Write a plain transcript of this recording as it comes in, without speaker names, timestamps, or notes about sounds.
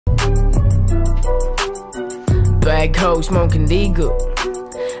like hoes smoking legal.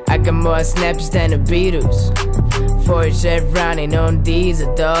 I got more snaps than the Beatles. 4 chef running on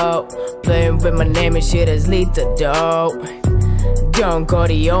diesel, though. Playing with my name and shit is lethal, though. Don't call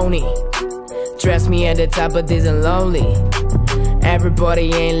the only. Trust me, at the top of this I'm lonely.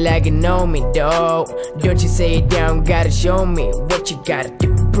 Everybody ain't lagging on me, though. Don't you say it down, gotta show me what you gotta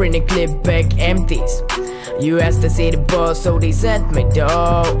do. Bring the clip back empties. You asked to see the ball, so they sent me,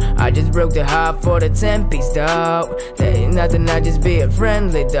 though. I just broke the heart for the 10-piece, though. There ain't nothing, I just be a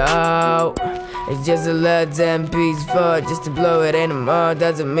friendly, though. It's just a little 10-piece for just to blow it anymore.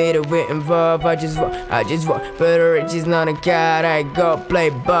 Doesn't mean that we're involved. I just walk, but the rich is not a card. I go play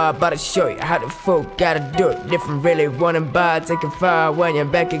ball, but I show you how the folk gotta do it different. Really wanna buy, take a fire when you're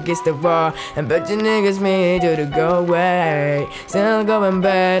back against the wall. And bet you niggas me to go away. Still going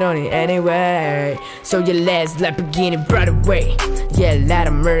bad on it anyway. So your last Lamborghini brought away. Yeah, a lot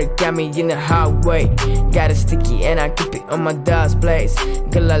of murder got me in the hallway. Got a sticky and I keep it on my dog's place.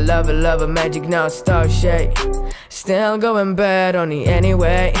 Girl, I love it, magic now star shade. Still going bad on it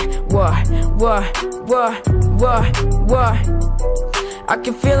anyway. What? I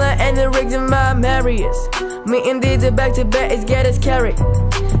can feel it in the rigs in my areas. Me and DJ back to back, it's get scary.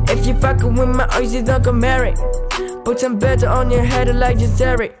 If you fucking with my eyes, you don't come marry. Put some better on your head like just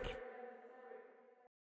Terry.